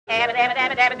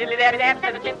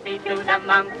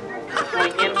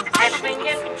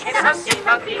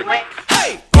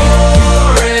Hey!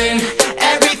 Boring.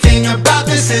 Everything about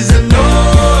this is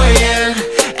annoying.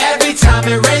 Every time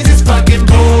it rains, it's fucking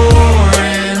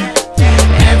boring.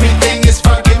 Everything is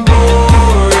fucking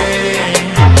boring.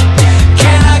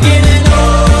 Can I get an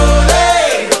ole?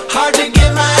 Hard to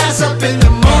get my ass up in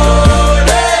the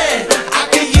morning. I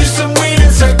could use some weed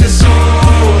and Cirque du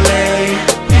Soleil.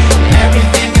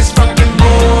 Everything is fucking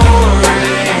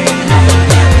boring.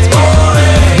 It's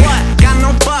boring. What? Got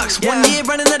no bucks. 1 year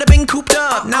running that I've been cooped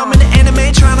up. Now I'm in the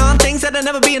anime trying on things that'll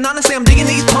never be. And honestly, I'm digging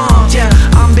these pumps. Yeah,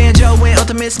 I'm banjo and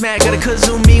ultimate smack. Got a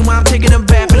kazoo me while I'm taking a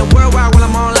bath. In a world wide while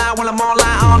I'm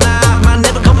online, all night. Mine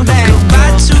never coming back.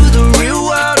 Goodbye to the real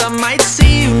world. I might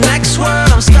see you next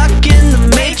world. I'm stuck in the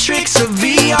matrix of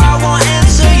VR. Won't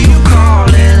answer you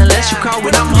calling unless you call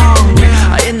when I'm hungry.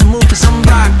 In the mood for some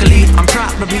broccoli. I'm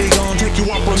probably gonna take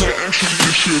you up on that action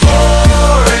shit.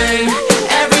 Boring.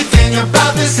 Everything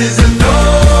about this is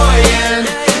annoying.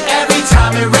 Every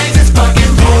time it rains, it's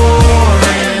fucking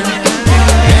boring.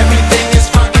 Everything is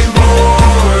fucking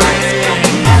boring.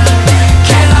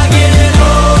 Can I get an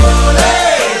ole?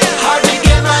 Hard to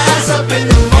get my ass up in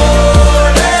the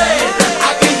morning.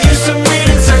 I could use some weed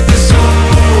and Cirque du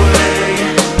Soleil.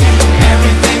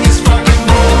 Everything is fucking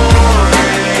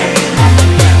boring.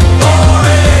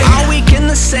 Boring. All week in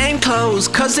the same clothes,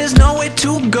 cause there's nowhere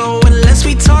to go. Unless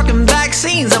we talking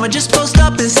vaccines, I'ma just post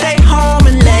up and stay home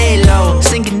and lay low.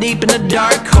 Sinking deep in the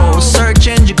dark hole, search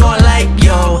engine going like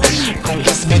yo.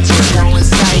 This bitch is going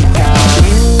psycho.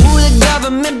 Ooh, the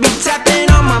government be tapping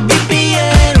on my beat.